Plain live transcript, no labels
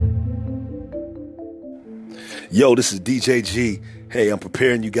Yo, this is DJ G. Hey, I'm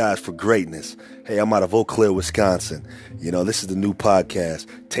preparing you guys for greatness. Hey, I'm out of Eau Claire, Wisconsin. This is the new podcast.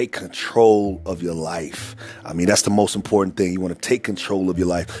 Take control of your life. That's the most important thing. You want to take control of your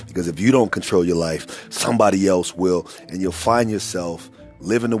life, because if you don't control your life, somebody else will, and you'll find yourself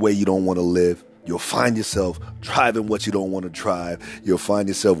living the way you don't want to live. You'll find yourself driving what you don't want to drive. You'll find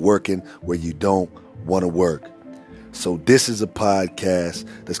yourself working where you don't want to work. So this is a podcast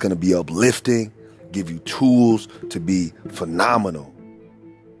that's going to be uplifting, give you tools to be phenomenal.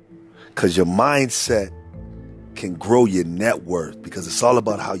 Because your mindset can grow your net worth, because it's all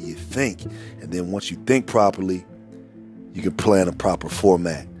about how you think. And then once you think properly, you can plan a proper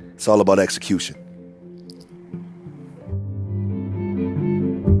format. It's all about execution.